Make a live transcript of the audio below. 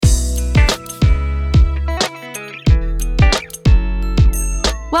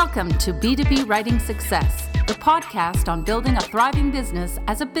Welcome to B2B Writing Success, the podcast on building a thriving business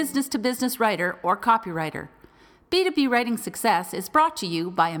as a business-to-business writer or copywriter. B2B Writing Success is brought to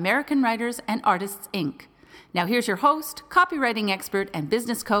you by American Writers and Artists, Inc. Now here's your host, copywriting expert and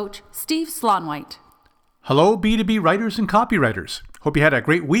business coach, Steve Slaunwhite. Hello, B2B writers and copywriters. Hope you had a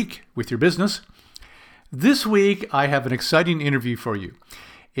great week with your business. This week, I have an exciting interview for you.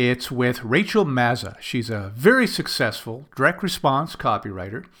 It's with Rachel Mazza. She's a very successful direct response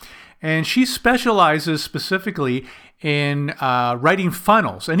copywriter, and she specializes specifically in writing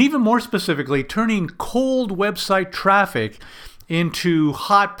funnels, and even more specifically, turning cold website traffic into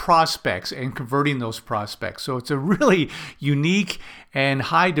hot prospects and converting those prospects. So it's a really unique and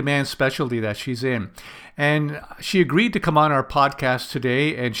high demand specialty that she's in. And she agreed to come on our podcast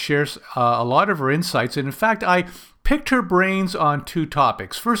today and share a lot of her insights. And in fact, I picked her brains on two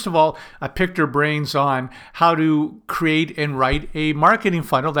topics. First of all, I picked her brains on how to create and write a marketing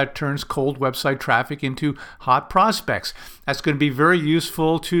funnel that turns cold website traffic into hot prospects. That's going to be very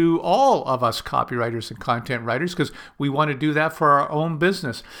useful to all of us copywriters and content writers because we want to do that for our own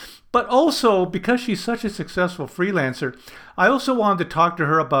business. But also, because she's such a successful freelancer, I also wanted to talk to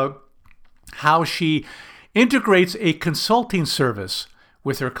her about how she integrates a consulting service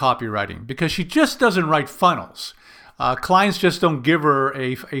with her copywriting, because she just doesn't write funnels. Clients just don't give her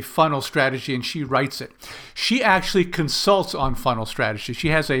a funnel strategy and she writes it. She actually consults on funnel strategy. She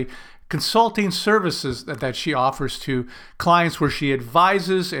has a consulting services that she offers to clients where she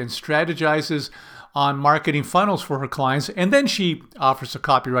advises and strategizes on marketing funnels for her clients, and then she offers the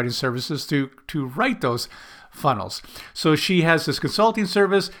copywriting services to write those funnels. So she has this consulting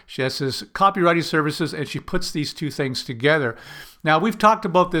service, she has this copywriting services, and she puts these two things together. Now, we've talked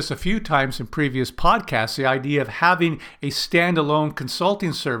about this a few times in previous podcasts, the idea of having a standalone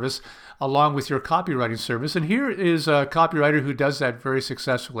consulting service along with your copywriting service. And here is a copywriter who does that very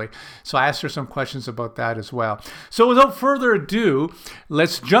successfully. So I asked her some questions about that as well. So without further ado,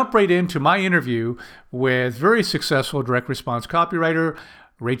 let's jump right into my interview with very successful direct response copywriter,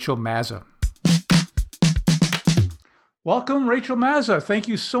 Rachel Mazza. Welcome, Rachel Mazza. Thank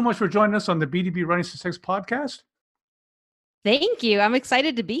you so much for joining us on the B2B Writing Success podcast. Thank you. I'm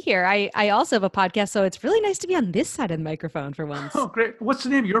excited to be here. I also have a podcast, so it's really nice to be on this side of the microphone for once. Oh, great. What's the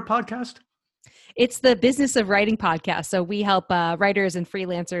name of your podcast? It's the Business of Writing podcast. So we help writers and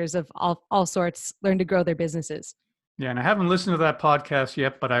freelancers of all sorts learn to grow their businesses. Yeah, and I haven't listened to that podcast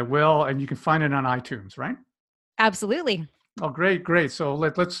yet, but I will, and you can find it on iTunes, right? Absolutely. Oh, great. So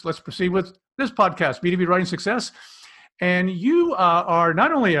let's proceed with this podcast, B2B Writing Success. And you are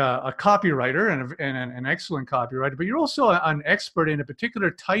not only a copywriter and an excellent copywriter, but you're also an expert in a particular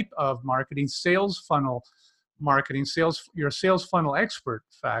type of marketing, sales funnel marketing. You're a sales funnel expert,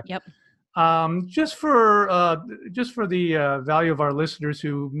 in fact. Yep. Just for the value of our listeners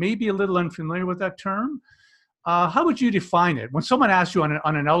who may be a little unfamiliar with that term, how would you define it? When someone asks you on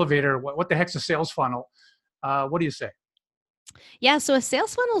an elevator, what the heck's a sales funnel? What do you say? Yeah, so a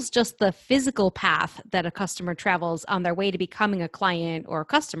sales funnel is just the physical path that a customer travels on their way to becoming a client or a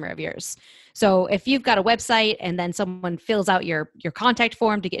customer of yours. So if you've got a website and then someone fills out your contact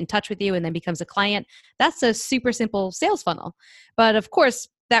form to get in touch with you and then becomes a client, that's a super simple sales funnel. But of course,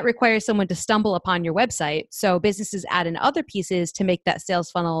 that requires someone to stumble upon your website. So businesses add in other pieces to make that sales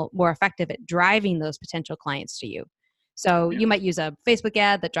funnel more effective at driving those potential clients to you. So you might use a Facebook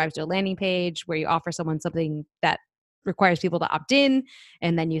ad that drives to a landing page where you offer someone something that requires people to opt in,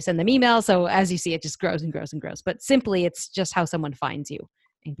 and then you send them emails. So as you see, it just grows and grows and grows. But simply, it's just how someone finds you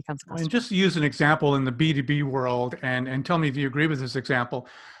and becomes a customer. And just to use an example in the B2B world, and tell me if you agree with this example,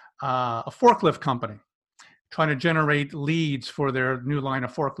 a forklift company trying to generate leads for their new line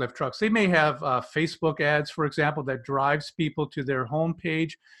of forklift trucks. They may have Facebook ads, for example, that drives people to their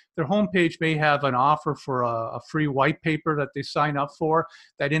homepage. Their homepage may have an offer for a free white paper that they sign up for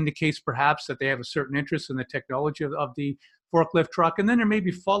that indicates perhaps that they have a certain interest in the technology of the forklift truck. And then there may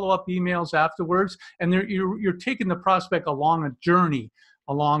be follow-up emails afterwards. And you're taking the prospect along a journey,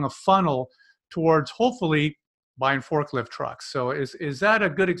 along a funnel towards hopefully buying forklift trucks. So is that a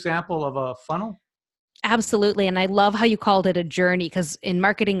good example of a funnel? Absolutely. And I love how you called it a journey, because in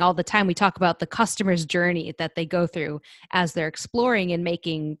marketing all the time, we talk about the customer's journey that they go through as they're exploring and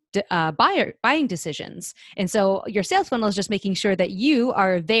making buying decisions. And so your sales funnel is just making sure that you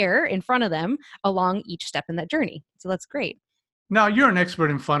are there in front of them along each step in that journey. So that's great. Now, you're an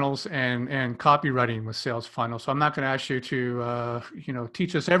expert in funnels and copywriting with sales funnels. So I'm not going to ask you to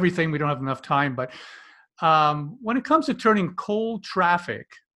teach us everything. We don't have enough time. But when it comes to turning cold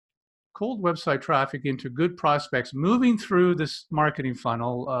website traffic into good prospects, moving through this marketing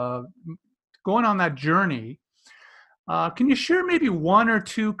funnel, going on that journey, Can you share maybe one or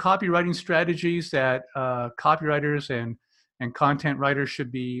two copywriting strategies that copywriters and content writers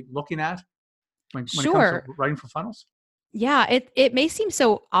should be looking at when it comes to Sure. writing for funnels? Yeah, it may seem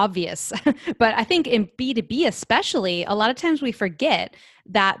so obvious, but I think in B2B especially, a lot of times we forget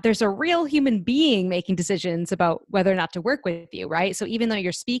that there's a real human being making decisions about whether or not to work with you, right? So even though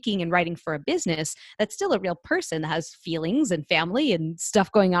you're speaking and writing for a business, that's still a real person that has feelings and family and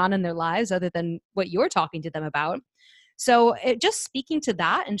stuff going on in their lives other than what you're talking to them about. So just speaking to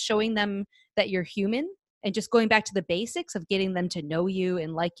that and showing them that you're human and just going back to the basics of getting them to know you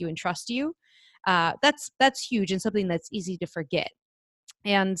and like you and trust you, that's huge and something that's easy to forget.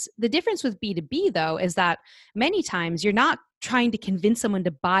 And the difference with B2B though is that many times you're not trying to convince someone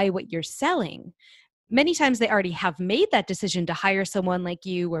to buy what you're selling. Many times they already have made that decision to hire someone like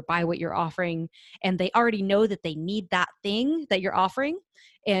you or buy what you're offering, and they already know that they need that thing that you're offering.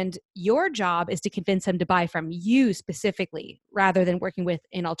 And your job is to convince them to buy from you specifically rather than working with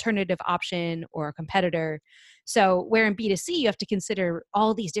an alternative option or a competitor. So, where in B2C, you have to consider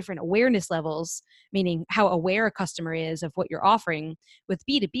all these different awareness levels, meaning how aware a customer is of what you're offering. With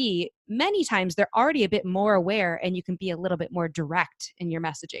B2B, many times they're already a bit more aware and you can be a little bit more direct in your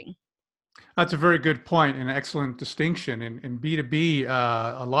messaging. That's a very good point and an excellent distinction. In B2B,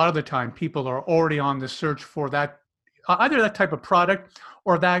 a lot of the time people are already on the search for that, either that type of product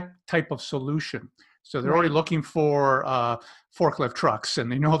or that type of solution. So they're already Right. looking for forklift trucks and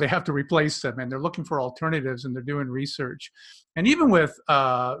they know they have to replace them and they're looking for alternatives and they're doing research. And even with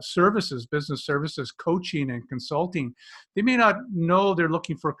services, business services, coaching and consulting, they may not know they're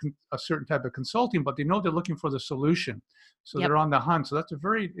looking for a certain type of consulting, but they know they're looking for the solution. So Yep. they're on the hunt. So that's a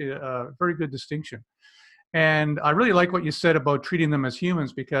very good distinction. And I really like what you said about treating them as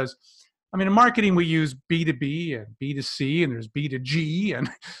humans because, I mean, in marketing, we use B2B and B2C, and there's B2G, and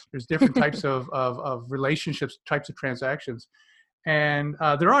there's different types of relationships, types of transactions. And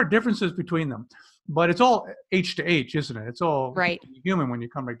there are differences between them, but it's all H to H, isn't it? It's all Right. human when you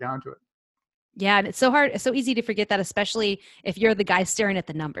come right down to it. Yeah, and it's so hard, it's so easy to forget that, especially if you're the guy staring at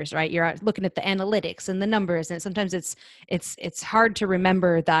the numbers, right? You're looking at the analytics and the numbers, and sometimes it's hard to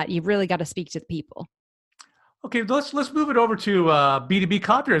remember that you've really got to speak to the people. Okay, let's move it over to B2B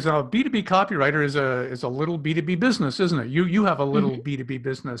copywriters. Now, B2B copywriter is a little B2B business, isn't it? You have a little Mhm. B2B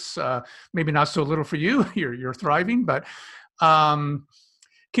business, maybe not so little for you. You're thriving, but um,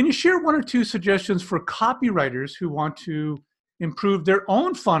 can you share one or two suggestions for copywriters who want to improve their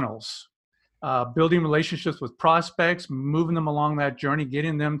own funnels, building relationships with prospects, moving them along that journey,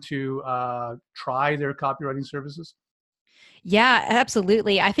 getting them to try their copywriting services? Yeah,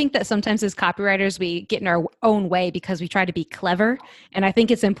 absolutely. I think that sometimes as copywriters, we get in our own way because we try to be clever. And I think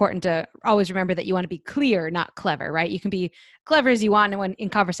it's important to always remember that you want to be clear, not clever, right? You can be clever as you want when in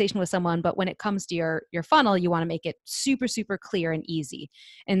conversation with someone, but when it comes to your funnel, you want to make it super, super clear and easy.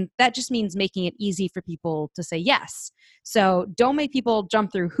 And that just means making it easy for people to say yes. So don't make people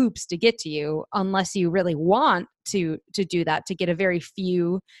jump through hoops to get to you unless you really want to do that, to get a very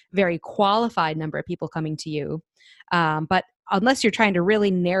few, very qualified number of people coming to you. But unless you're trying to really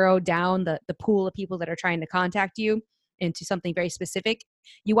narrow down the pool of people that are trying to contact you into something very specific,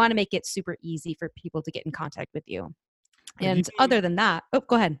 you want to make it super easy for people to get in contact with you. Are you And other than that, oh,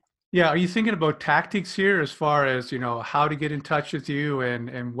 go ahead. Yeah, are you thinking about tactics here as far as, how to get in touch with you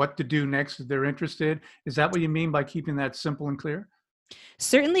and what to do next if they're interested? Is that what you mean by keeping that simple and clear?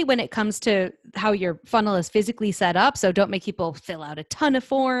 Certainly when it comes to how your funnel is physically set up, so don't make people fill out a ton of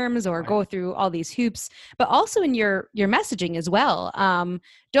forms or Right. go through all these hoops, but also in your messaging as well.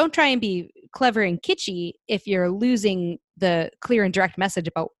 Don't try and be clever and kitschy if you're losing the clear and direct message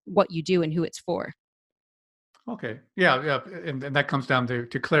about what you do and who it's for. Okay. Yeah, yeah. And that comes down to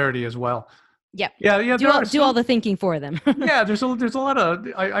clarity as well. Yep. Yeah, yeah. There are Do all some. the thinking for them. Yeah, there's a lot of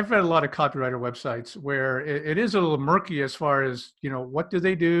I've read a lot of copywriter websites where it is a little murky as far as what do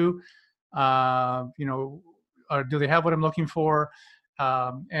they do, uh, you know, or do they have what I'm looking for,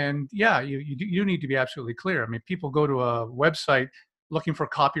 and yeah, you need to be absolutely clear. I mean, people go to a website looking for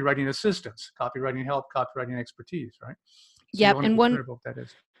copywriting assistance, copywriting help, copywriting expertise, right? So you Yep. want to And be one clear about what that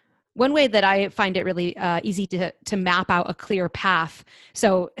is. One way that I find it really easy to map out a clear path.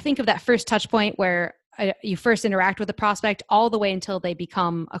 So think of that first touch point where you first interact with a prospect all the way until they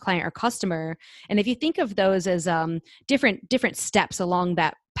become a client or customer. And if you think of those as different steps along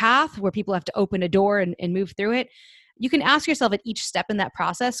that path where people have to open a door and move through it, you can ask yourself at each step in that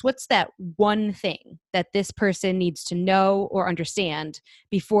process, what's that one thing that this person needs to know or understand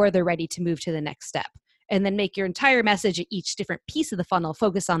before they're ready to move to the next step? And then make your entire message at each different piece of the funnel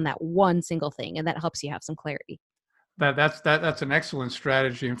focus on that one single thing. And that helps you have some clarity. That's an excellent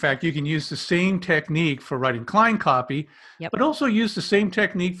strategy. In fact, you can use the same technique for writing client copy, Yep. but also use the same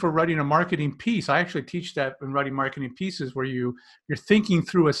technique for writing a marketing piece. I actually teach that in writing marketing pieces where you're thinking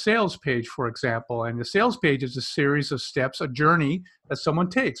through a sales page, for example, and the sales page is a series of steps, a journey that someone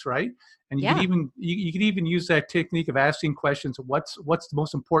takes, right? And you Yeah. can even use that technique of asking questions. What's the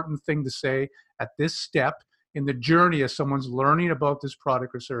most important thing to say at this step in the journey as someone's learning about this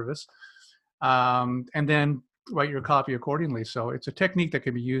product or service? And then write your copy accordingly. So it's a technique that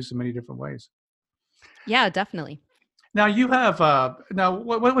can be used in many different ways. Yeah, definitely. Now you have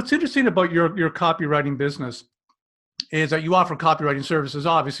what's interesting about your copywriting business is that you offer copywriting services.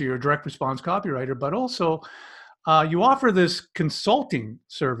 Obviously, you're a direct response copywriter, but also you offer this consulting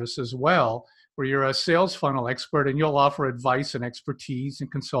service as well, where you're a sales funnel expert and you'll offer advice and expertise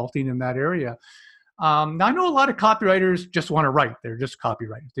and consulting in that area. Now I know a lot of copywriters just want to write. They're just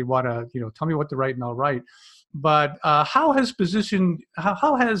copywriters. They want to, tell me what to write and I'll write. But how has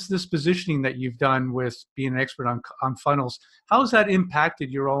this positioning that you've done with being an expert on funnels, how has that impacted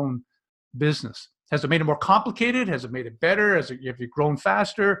your own business? Has it made it more complicated? Has it made it better? Have you grown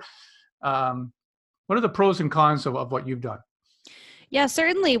faster? What are the pros and cons of what you've done? Yeah,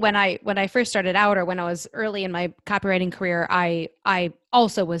 certainly when I first started out, or when I was early in my copywriting career, I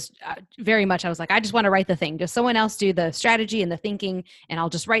also was very much, I was like, I just want to write the thing. Just someone else do the strategy and the thinking, and I'll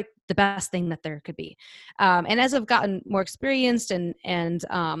just write the best thing that there could be. And as I've gotten more experienced and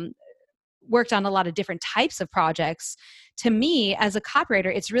worked on a lot of different types of projects, to me as a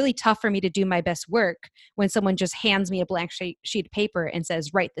copywriter, it's really tough for me to do my best work when someone just hands me a blank sheet of paper and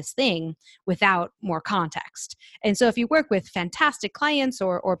says, write this thing without more context. And so if you work with fantastic clients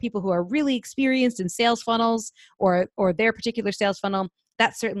or people who are really experienced in sales funnels or their particular sales funnel,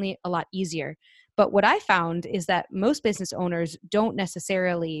 that's certainly a lot easier. But what I found is that most business owners don't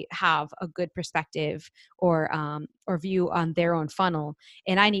necessarily have a good perspective or view on their own funnel.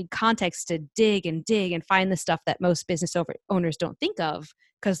 And I need context to dig and find the stuff that most business owners don't think of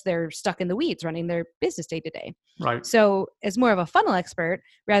because they're stuck in the weeds running their business day to day. Right. So as more of a funnel expert,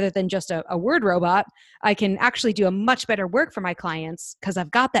 rather than just a word robot, I can actually do a much better work for my clients because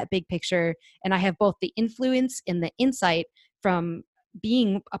I've got that big picture and I have both the influence and the insight from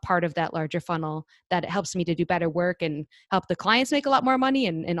being a part of that larger funnel, that it helps me to do better work and help the clients make a lot more money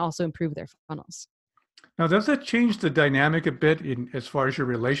and also improve their funnels. Now, does that change the dynamic a bit as far as your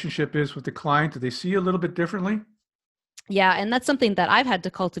relationship is with the client? Do they see you a little bit differently? Yeah, and that's something that I've had to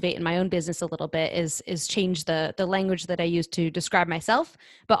cultivate in my own business a little bit is change the language that I use to describe myself,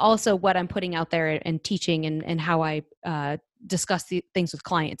 but also what I'm putting out there and teaching and how I discuss the things with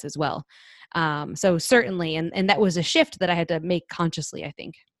clients as well. So certainly, and that was a shift that I had to make consciously, I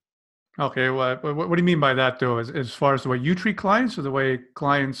think. Okay, well, what do you mean by that, though? As far as the way you treat clients or the way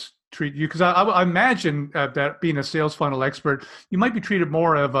clients treat you? Because I imagine that being a sales funnel expert, you might be treated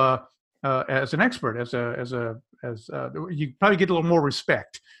more of as an expert, you probably get a little more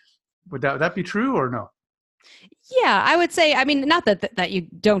respect. Would that be true or no? Yeah, I would say, I mean, not that you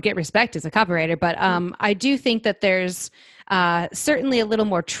don't get respect as a copywriter, but I do think that there's certainly a little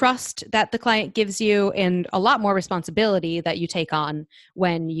more trust that the client gives you and a lot more responsibility that you take on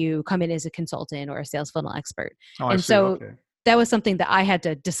when you come in as a consultant or a sales funnel expert. Oh, I and see. so Okay. that was something that I had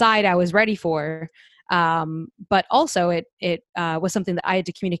to decide I was ready for. But also it was something that I had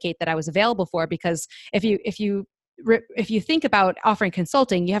to communicate that I was available for, because if you think about offering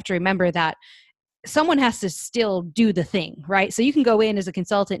consulting, you have to remember that someone has to still do the thing, right? So you can go in as a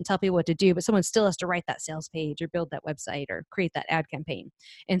consultant and tell people what to do, but someone still has to write that sales page or build that website or create that ad campaign.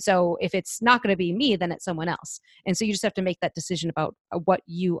 And so if it's not going to be me, then it's someone else. And so you just have to make that decision about what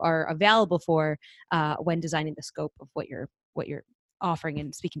you are available for when designing the scope of what you're offering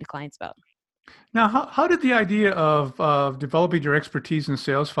and speaking to clients about. Now, how did the idea of developing your expertise in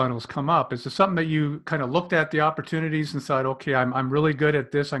sales funnels come up? Is it something that you kind of looked at the opportunities and thought, okay, I'm really good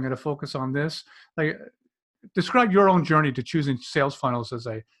at this, I'm going to focus on this? Like, describe your own journey to choosing sales funnels as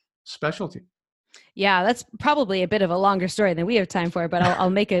a specialty. Yeah, that's probably a bit of a longer story than we have time for, but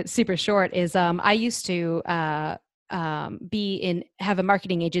I'll make it super short. I used to have a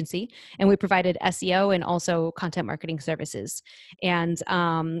marketing agency, and we provided SEO and also content marketing services. And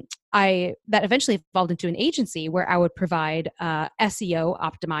that eventually evolved into an agency where I would provide SEO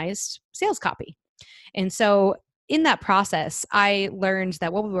optimized sales copy. And so in that process, I learned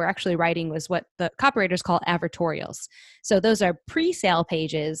that what we were actually writing was what the copywriters call advertorials. So those are pre-sale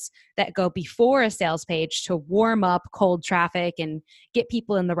pages that go before a sales page to warm up cold traffic and get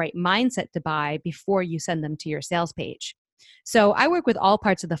people in the right mindset to buy before you send them to your sales page. So I work with all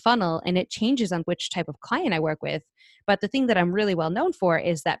parts of the funnel, and it changes on which type of client I work with. But the thing that I'm really well known for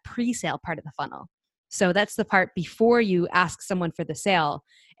is that pre-sale part of the funnel. So that's the part before you ask someone for the sale.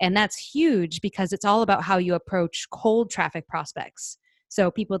 And that's huge because it's all about how you approach cold traffic prospects.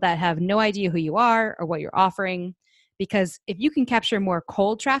 So people that have no idea who you are or what you're offering. Because if you can capture more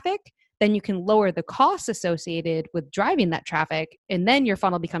cold traffic, then you can lower the costs associated with driving that traffic. And then your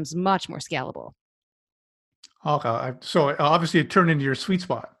funnel becomes much more scalable. Okay. So obviously it turned into your sweet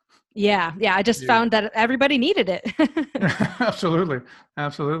spot. Yeah. I just found that everybody needed it. Absolutely.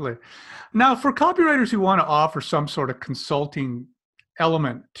 Absolutely. Now, for copywriters who want to offer some sort of consulting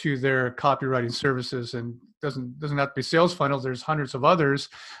element to their copywriting services, and doesn't have to be sales funnels, there's hundreds of others.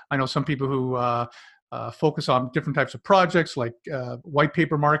 I know some people who focus on different types of projects like white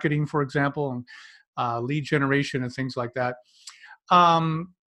paper marketing, for example, and lead generation and things like that. How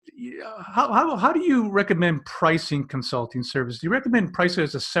do you recommend pricing consulting service? Do you recommend price it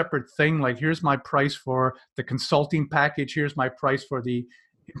as a separate thing? Like, here's my price for the consulting package. Here's my price for the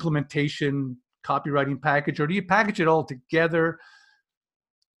implementation copywriting package, or do you package it all together?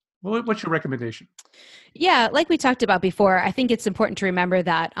 What's your recommendation? Yeah, like we talked about before, I think it's important to remember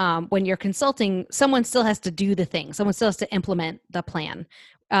that when you're consulting, someone still has to do the thing. Someone still has to implement the plan.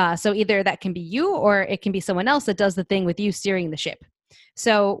 So either that can be you or it can be someone else that does the thing with you steering the ship.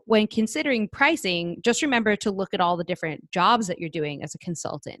 So when considering pricing, just remember to look at all the different jobs that you're doing as a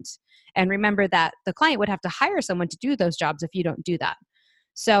consultant. And remember that the client would have to hire someone to do those jobs if you don't do that.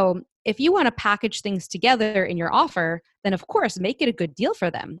 So if you want to package things together in your offer, then of course, make it a good deal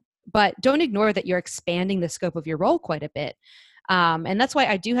for them. But don't ignore that you're expanding the scope of your role quite a bit. And that's why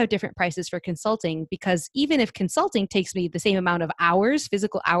I do have different prices for consulting, because even if consulting takes me the same amount of hours,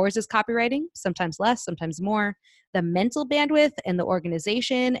 physical hours as copywriting, sometimes less, sometimes more, the mental bandwidth and the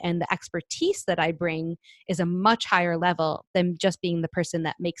organization and the expertise that I bring is a much higher level than just being the person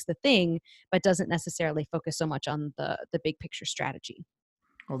that makes the thing, but doesn't necessarily focus so much on the big picture strategy.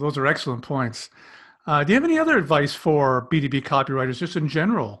 Well, those are excellent points. Do you have any other advice for B2B copywriters, just in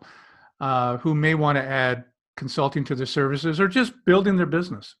general, who may want to add consulting to their services or just building their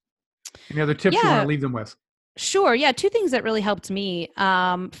business? Any other tips you want to leave them with? Sure. Yeah. Two things that really helped me.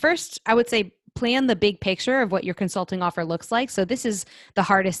 First, I would say plan the big picture of what your consulting offer looks like. So this is the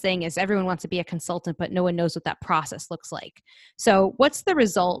hardest thing, is everyone wants to be a consultant, but no one knows what that process looks like. So what's the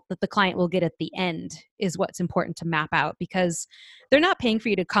result that the client will get at the end is what's important to map out, because they're not paying for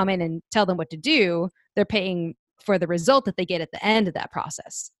you to come in and tell them what to do. They're paying for the result that they get at the end of that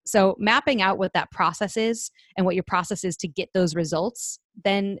process. So mapping out what that process is and what your process is to get those results,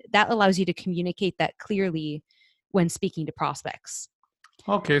 then that allows you to communicate that clearly when speaking to prospects.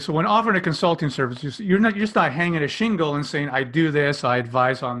 Okay, so when offering a consulting service, you're just not hanging a shingle and saying, "I do this, I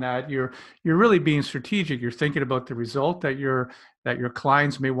advise on that." You're really being strategic. You're thinking about the result that your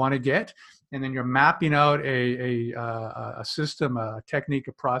clients may want to get, and then you're mapping out a system, a technique,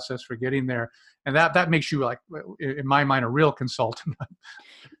 a process for getting there, and that makes you, like, in my mind, a real consultant.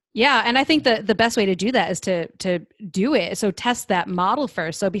 Yeah, and I think the best way to do that is to do it. So test that model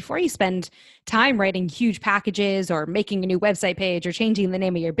first. So before you spend time writing huge packages or making a new website page or changing the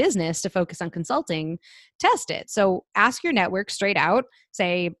name of your business to focus on consulting, test it. So ask your network straight out.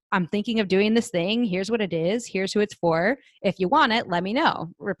 Say, I'm thinking of doing this thing. Here's what it is. Here's who it's for. If you want it, let me know.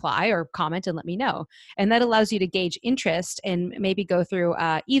 Reply or comment and let me know. And that allows you to gauge interest and maybe go through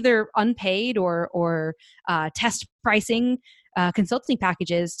either unpaid or test pricing consulting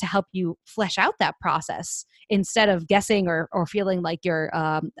packages to help you flesh out that process instead of guessing or feeling like you're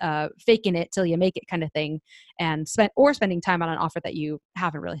faking it till you make it kind of thing, and spending time on an offer that you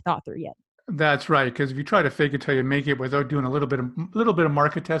haven't really thought through yet. That's right, because if you try to fake it till you make it without doing a little bit of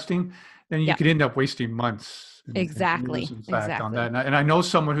market testing, then you could end up wasting months. Exactly. On that, and I know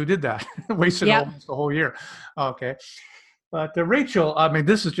someone who did that, wasted almost the whole year. Okay. But Rachel, I mean,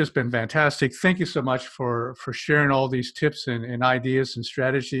 this has just been fantastic. Thank you so much for sharing all these tips and ideas and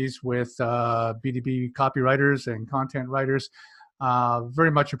strategies with B2B copywriters and content writers.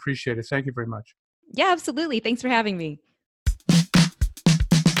 Very much appreciated. Thank you very much. Yeah, absolutely. Thanks for having me.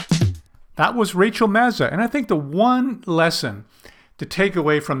 That was Rachel Mazza. And I think the one lesson to take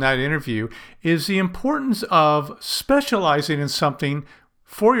away from that interview is the importance of specializing in something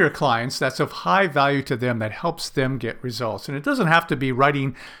for your clients that's of high value to them, that helps them get results. And it doesn't have to be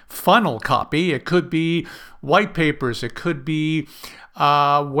writing funnel copy. It could be white papers. It could be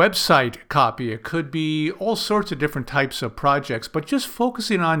website copy. It could be all sorts of different types of projects, but just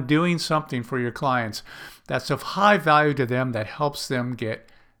focusing on doing something for your clients that's of high value to them, that helps them get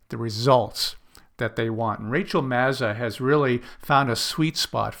the results that they want. And Rachel Mazza has really found a sweet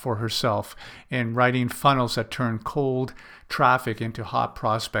spot for herself in writing funnels that turn cold traffic into hot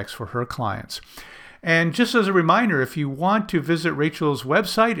prospects for her clients. And just as a reminder, if you want to visit Rachel's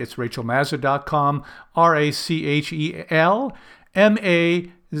website, it's rachelmazza.com,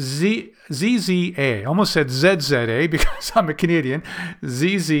 RACHELMAZZA. Almost said ZZA because I'm a Canadian.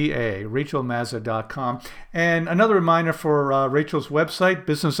 ZZA, rachelmazza.com. And another reminder for Rachel's website,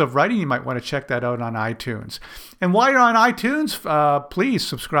 Business of Writing, you might want to check that out on iTunes. And while you're on iTunes, please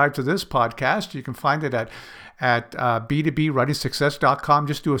subscribe to this podcast. You can find it at b2bwritingsuccess.com.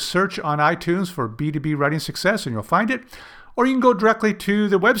 Just do a search on iTunes for B2B Writing Success and you'll find it. Or you can go directly to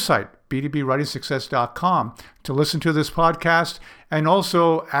the website, b2bwritingsuccess.com, to listen to this podcast and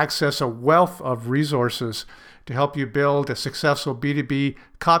also access a wealth of resources to help you build a successful B2B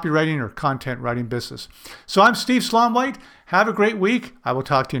copywriting or content writing business. So I'm Steve Slaunwhite. Have a great week. I will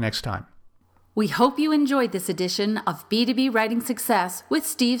talk to you next time. We hope you enjoyed this edition of B2B Writing Success with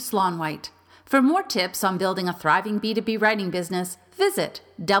Steve Slaunwhite. For more tips on building a thriving B2B writing business, visit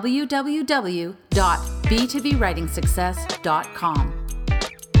www.b2bwritingsuccess.com.